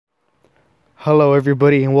Hello,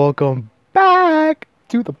 everybody, and welcome back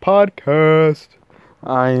to the podcast.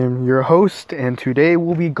 I am your host, and today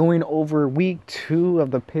we'll be going over week 2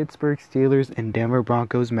 of the Pittsburgh Steelers and Denver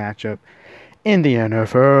Broncos matchup in the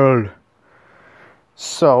NFL.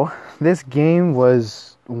 So, this game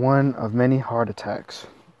was one of many heart attacks.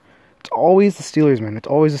 It's always the Steelers, man. It's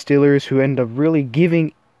always the Steelers who end up really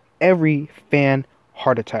giving every fan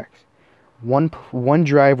heart attacks. One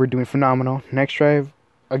drive, we're doing phenomenal. Next drive,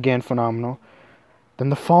 again, phenomenal. Then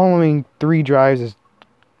the following 3 drives is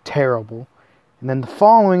terrible. And then the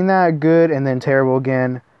following that, good, and then terrible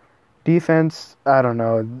again. Defense, I don't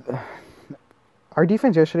know. Our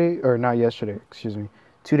defense yesterday, or not yesterday, 2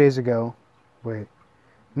 days ago.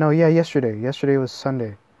 Yesterday. Yesterday was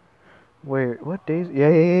Sunday. Wait, what days?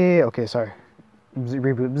 Yeah. Okay, sorry.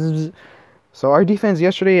 Reboot. So our defense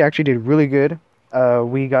yesterday actually did really good.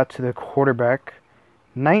 We got to the quarterback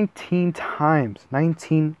 19 times.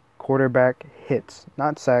 19 quarterback hits.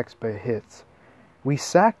 Not sacks, but hits. We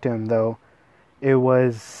sacked him, though. It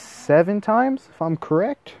was 7 times, if I'm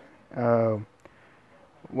correct. Drew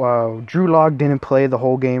Lock didn't play the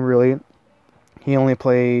whole game, really. He only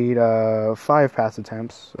played 5 pass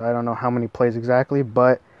attempts. I don't know how many plays exactly,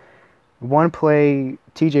 but one play,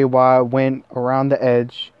 TJ Watt went around the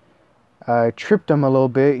edge, tripped him a little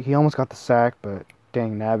bit. He almost got the sack, but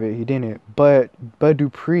dang nabbit, he didn't. But Bud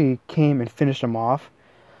Dupree came and finished him off.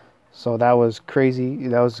 So that was crazy.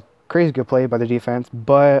 That was crazy good play by the defense.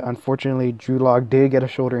 But unfortunately, Drew Lock did get a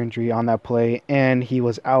shoulder injury on that play, and he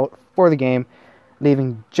was out for the game,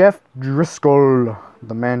 leaving Jeff Driscoll,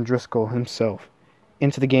 the man Driscoll himself,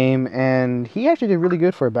 into the game. And he actually did really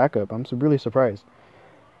good for a backup. I'm really surprised.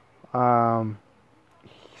 Some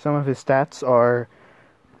of his stats are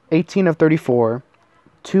 18 of 34,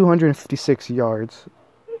 256 yards,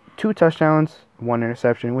 2 touchdowns, 1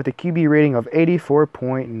 interception, with a QB rating of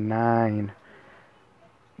 84.9.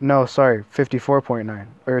 No, sorry, 54.9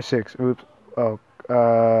 or 6. Oops.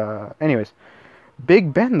 Anyways,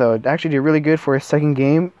 Big Ben though actually did really good for his second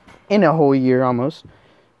game in a whole year almost.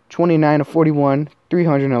 29 of 41,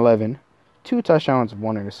 311, 2 touchdowns,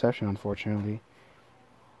 1 interception. Unfortunately,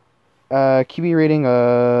 QB rating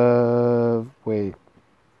of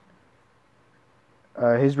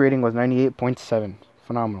his rating was 98.7.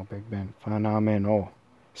 Phenomenal, Big Ben. Phenomenal.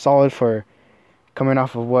 Solid for coming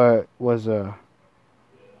off of what was a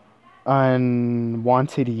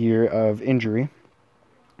unwanted year of injury.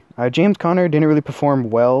 James Conner didn't really perform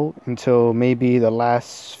well until maybe the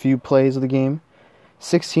last few plays of the game.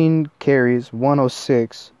 16 carries,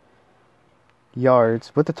 106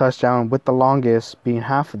 yards with the touchdown, with the longest being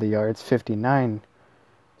half of the yards, 59.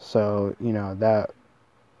 So, the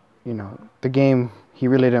game, he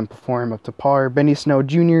really didn't perform up to par. Benny Snell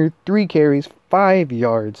Jr., 3 carries, 5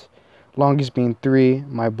 yards. Longest being 3,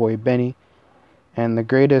 my boy Benny. And the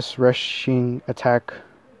greatest rushing attack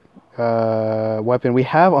weapon we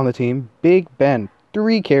have on the team, Big Ben.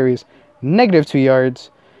 3 carries, negative 2 yards,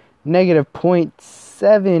 negative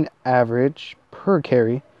 .7 average per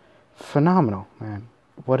carry. Phenomenal, man.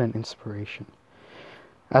 What an inspiration.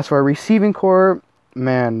 As for our receiving core,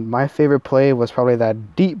 man, my favorite play was probably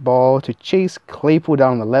that deep ball to Chase Claypool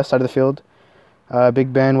down on the left side of the field.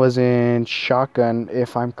 Big Ben was in shotgun,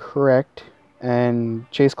 if I'm correct, and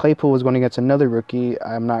Chase Claypool was going against another rookie.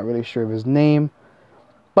 I'm not really sure of his name,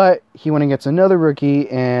 but he went against another rookie,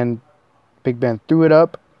 and Big Ben threw it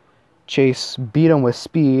up. Chase beat him with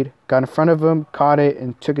speed, got in front of him, caught it,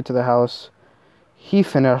 and took it to the house. He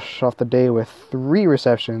finished off the day with 3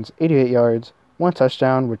 receptions, 88 yards, 1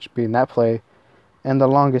 touchdown, which being that play, and the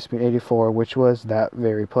longest being 84, which was that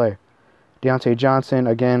very play. Deontay Johnson,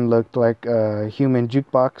 again, looked like a human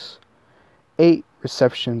jukebox. 8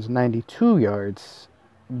 receptions, 92 yards,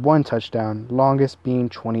 1 touchdown, longest being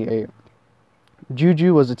 28.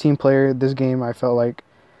 Juju was a team player this game, I felt like.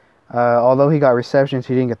 Although he got receptions,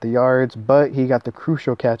 he didn't get the yards, but he got the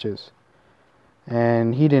crucial catches.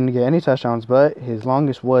 And he didn't get any touchdowns, but his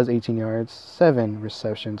longest was 18 yards, 7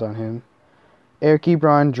 receptions on him. Eric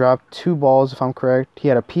Ebron dropped 2 balls, if I'm correct. He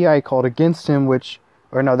had a PI called against him,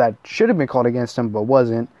 that should have been called against him, but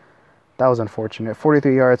wasn't. That was unfortunate.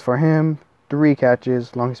 43 yards for him, 3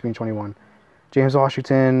 catches, longest being 21. James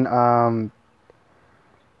Washington,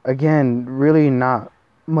 again, really not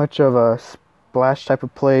much of a splash type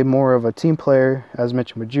of play, more of a team player, as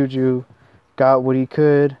mentioned with Juju. Got what he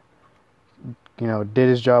could, did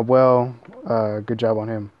his job well. Good job on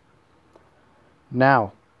him.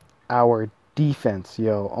 Now, our defense,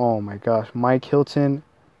 oh my gosh. Mike Hilton,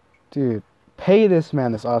 dude, pay this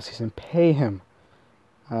man this offseason. Pay him.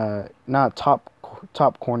 Not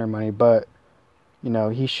top corner money, but,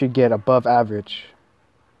 he should get above average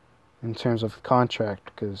in terms of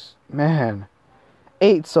contract. Because, man,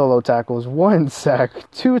 8 solo tackles, 1 sack,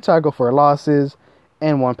 2 tackle for losses,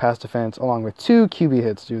 and 1 pass defense, along with 2 QB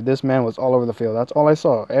hits, dude. This man was all over the field. That's all I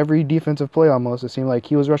saw. Every defensive play almost, it seemed like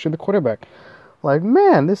he was rushing the quarterback. Like,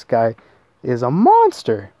 man, this guy is a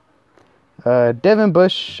monster. Devin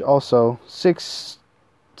Bush also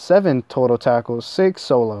 7 total tackles, 6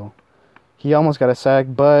 solo. He almost got a sack,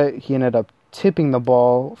 but he ended up tipping the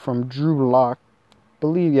ball from Drew Lock.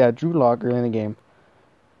 Drew Lock early in the game.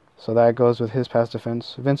 So that goes with his pass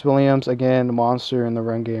defense. Vince Williams, again, a monster in the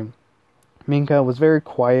run game. Minka was very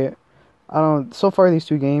quiet. So far these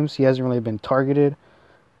 2 games, he hasn't really been targeted.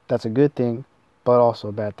 That's a good thing, but also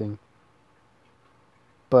a bad thing.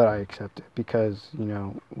 But I accept it because,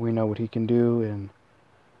 we know what he can do, and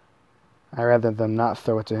I'd rather them not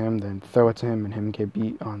throw it to him than throw it to him and him get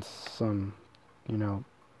beat on some,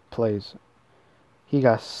 plays. He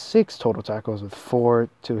got 6 total tackles with 4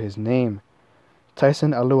 to his name.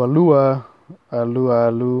 Tyson Alualua, I don't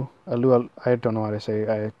know how to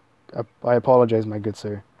say. I apologize, my good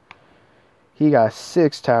sir. He got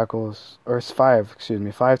 5 tackles,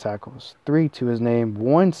 3 to his name,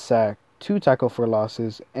 1 sack, 2 tackle for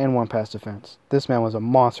losses, and 1 pass defense. This man was a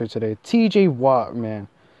monster today. TJ Watt,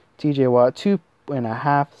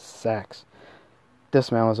 2.5 sacks.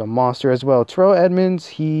 This man was a monster as well. Terrell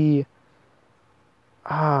Edmonds, I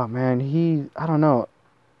don't know.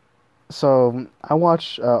 So, I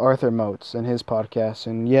watch Arthur Moats and his podcast,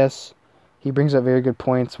 and yes, he brings up very good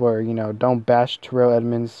points where, don't bash Terrell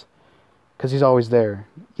Edmonds because he's always there.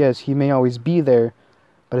 Yes, he may always be there,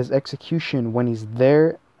 but his execution when he's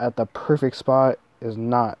there at the perfect spot is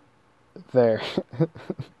not there.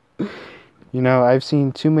 I've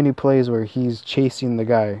seen too many plays where he's chasing the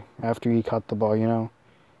guy after he caught the ball,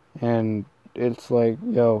 and it's like,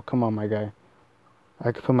 yo, come on, my guy.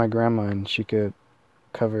 I could put my grandma and she could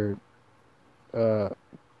cover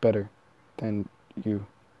better than you.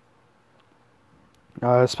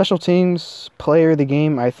 Special teams player of the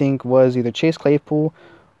game, I think, was either Chase Claypool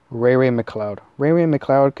or Ray McLeod. Ray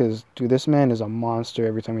McLeod, because, dude, this man is a monster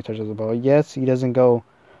every time he touches the ball. Yes, he doesn't go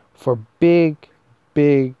for big,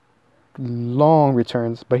 long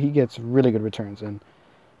returns, but he gets really good returns, and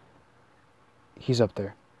he's up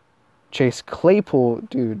there. Chase Claypool,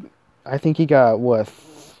 dude, I think he got,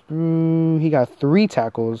 he got 3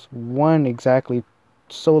 tackles, 1 exactly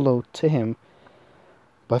solo to him.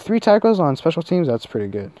 But 3 tackles on special teams, that's pretty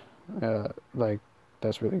good.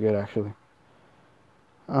 That's really good, actually.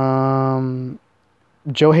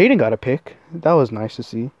 Joe Hayden got a pick. That was nice to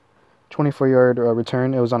see. 24-yard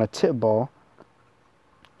return. It was on a tip ball.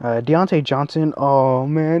 Deontay Johnson, oh,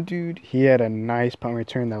 man, dude. He had a nice punt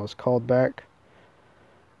return that was called back.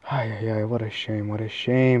 What a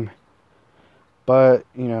shame. But,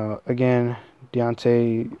 again,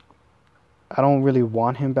 Deontay, I don't really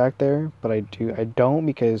want him back there, but I don't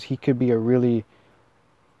because he could be a really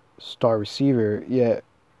star receiver, yet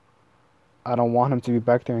I don't want him to be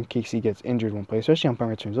back there in case he gets injured one play, especially on punt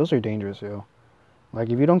returns. Those are dangerous, yo. Like,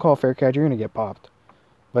 if you don't call a fair catch, you're going to get popped.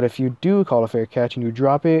 But if you do call a fair catch and you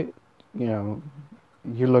drop it, you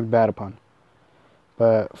look bad upon.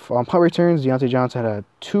 But on punt returns, Deontay Johnson had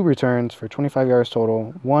 2 returns for 25 yards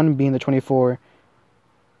total, 1 being the 24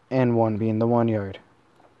 and 1 being the 1 yard.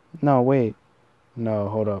 No, wait. No,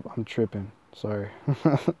 hold up. I'm tripping. Sorry.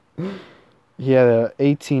 He had an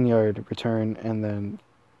 18-yard return and then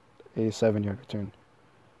a 7-yard return.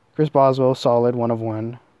 Chris Boswell, solid, 1 of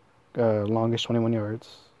 1. Longest 21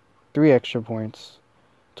 yards. 3 extra points.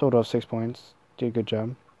 Total of 6 points. Did a good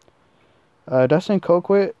job. Dustin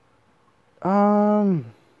Colquitt,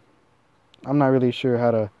 I'm not really sure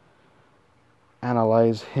how to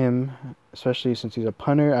analyze him, especially since he's a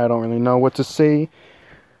punter. I don't really know what to say.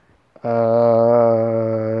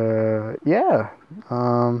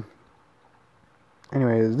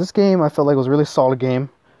 Anyways, this game I felt like was a really solid game.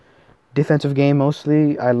 Defensive game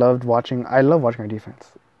mostly. I love watching our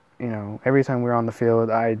defense. Every time we're on the field,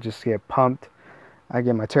 I just get pumped. I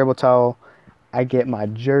get my terrible towel. I get my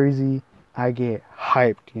jersey. I get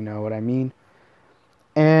hyped, you know what I mean?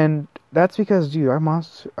 And that's because, dude,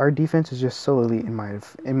 our defense is just so elite in my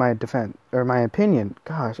defense, or my opinion.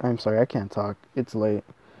 Gosh, I'm sorry, I can't talk. It's late.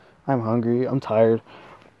 I'm hungry. I'm tired.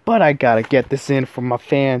 But I gotta get this in for my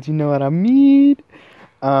fans. You know what I mean?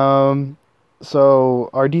 So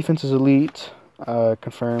our defense is elite.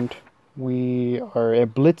 Confirmed. We are a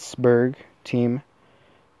Blitzburg team.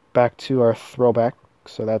 Back to our throwback.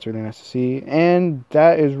 So that's really nice to see. And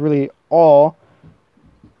that is really all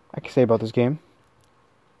I can say about this game.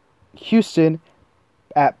 Houston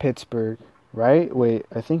at Pittsburgh, right? Wait,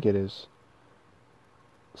 I think it is.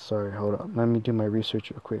 Sorry, hold on. Let me do my research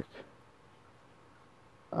real quick.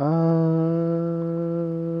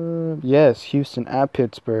 Yes, Houston at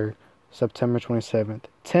Pittsburgh, September 27th,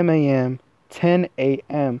 10 a.m., 10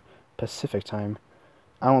 a.m. Pacific time.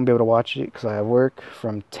 I won't be able to watch it because I have work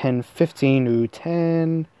from 10:15 to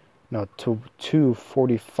 10, no, to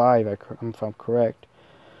 2:45, if I'm correct.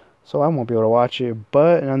 So I won't be able to watch it,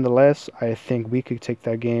 but nonetheless, I think we could take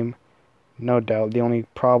that game, no doubt. The only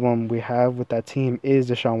problem we have with that team is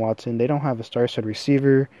Deshaun Watson. They don't have a star-studded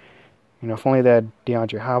receiver. If only they had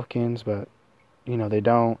DeAndre Hopkins, but they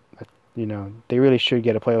don't. They really should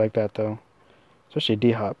get a play like that though, especially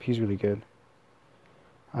D-Hop. He's really good.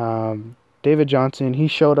 David Johnson, he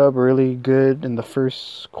showed up really good in the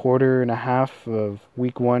first quarter and a half of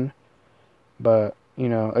week 1, but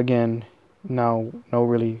again, no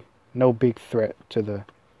big threat to the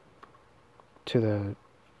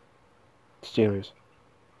Steelers.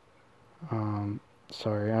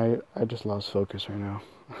 Sorry, I just lost focus right now.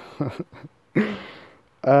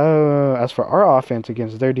 As for our offense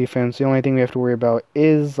against their defense, the only thing we have to worry about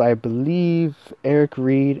is, I believe, Eric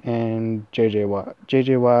Reed and J.J. Watt.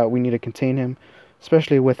 J.J. Watt, we need to contain him,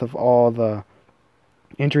 especially with of all the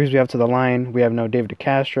injuries we have to the line. We have no David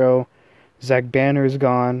DeCastro. Zach Banner is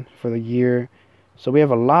gone for the year. So we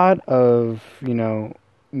have a lot of,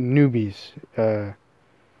 newbies. Our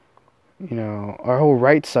whole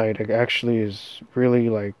right side actually is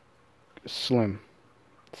really, slim.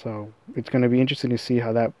 So it's going to be interesting to see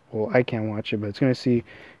how that. Well, I can't watch it, but it's going to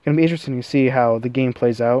be interesting to see how the game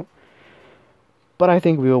plays out. But I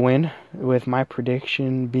think we will win, with my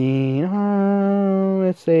prediction being,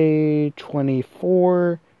 let's say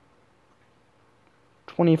 24-14.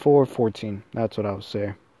 That's what I would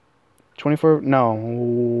say. 24.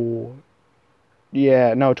 No.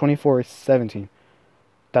 Yeah. No. 24-17.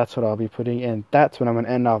 That's what I'll be putting in. That's what I'm going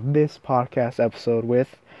to end off this podcast episode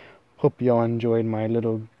with. Hope y'all enjoyed my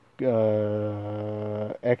little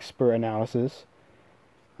expert analysis.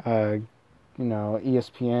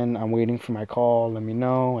 ESPN, I'm waiting for my call. Let me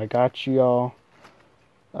know. I got you, y'all.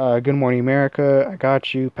 Good Morning America, I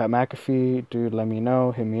got you. Pat McAfee, dude, let me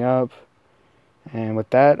know. Hit me up. And with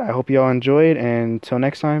that, I hope y'all enjoyed. And until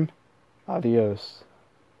next time, adios.